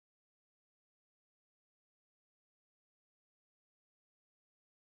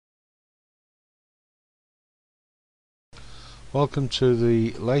Welcome to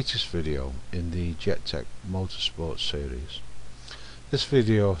the latest video in the JetTech Motorsport series. This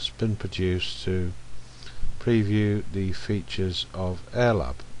video has been produced to preview the features of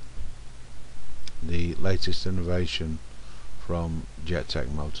AirLab, the latest innovation from JetTech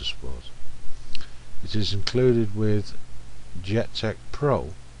Motorsport. It is included with JetTech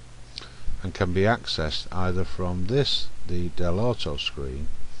Pro and can be accessed either from the Del Auto screen,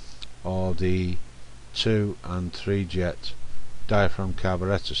 or the 2 and 3 jet diaphragm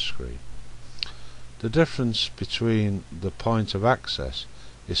carburettor screen. The difference between the point of access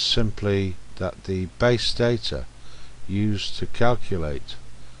is simply that the base data used to calculate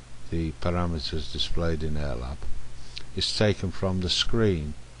the parameters displayed in AirLab is taken from the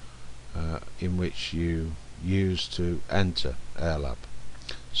screen in which you use to enter AirLab.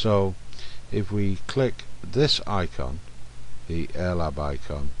 So if we click this icon, the AirLab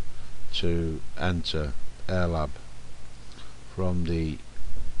icon, to enter AirLab from the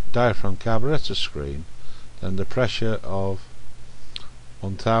diaphragm carburettor screen, then the pressure of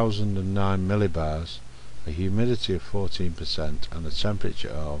 1009 millibars, a humidity of 14% and a temperature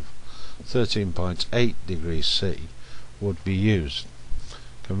of 13.8 degrees C would be used.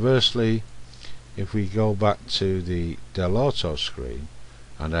 Conversely, if we go back to the Del Auto screen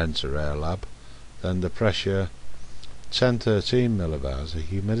and enter AirLab, then the pressure 1013 millibars, a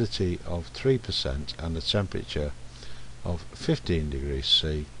humidity of 3% and a temperature of 15 degrees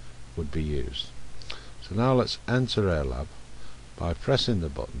C would be used. So now let's enter AirLab by pressing the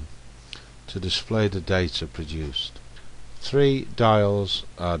button to display the data produced. 3 dials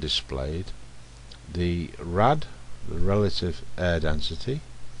are displayed: the RAD, the relative air density,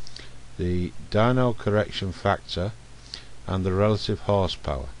 the dyno correction factor, and the relative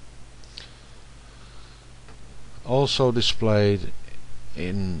horsepower. Also displayed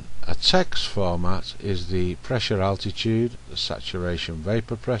in a text format is the pressure altitude, the saturation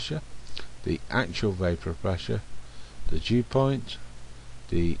vapor pressure, the actual vapor pressure, the dew point,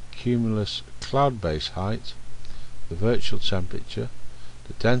 the cumulus cloud base height, the virtual temperature,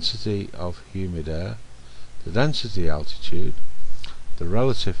 the density of humid air, the density altitude, the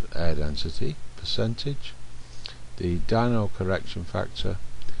relative air density percentage, the dyno correction factor,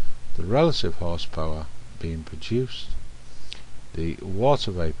 the relative horsepower being produced, the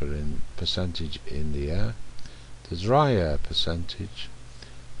water vapor in percentage in the air, the dry air percentage,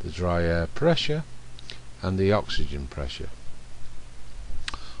 the dry air pressure, and the oxygen pressure.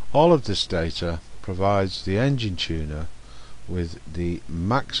 All of this data provides the engine tuner with the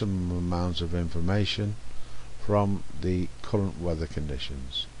maximum amount of information from the current weather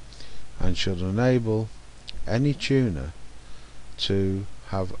conditions, and should enable any tuner to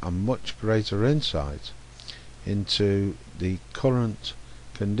have a much greater insight into the current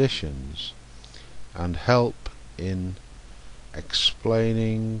conditions and help in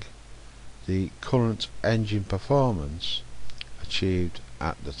explaining the current engine performance achieved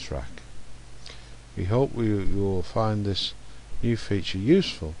at the track. We hope you will find this new feature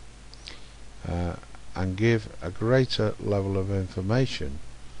useful and give a greater level of information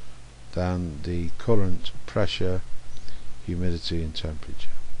than the current pressure, humidity and temperature.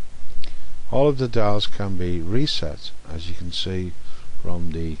 All of the dials can be reset, as you can see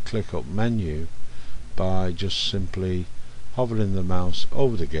from the click up menu, by just simply hovering the mouse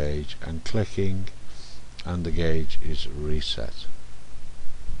over the gauge and clicking, and the gauge is reset.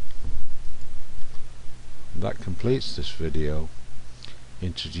 That completes this video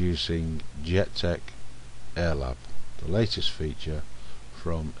introducing JetTech AirLab, the latest feature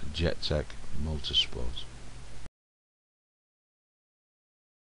from JetTech Motorsport.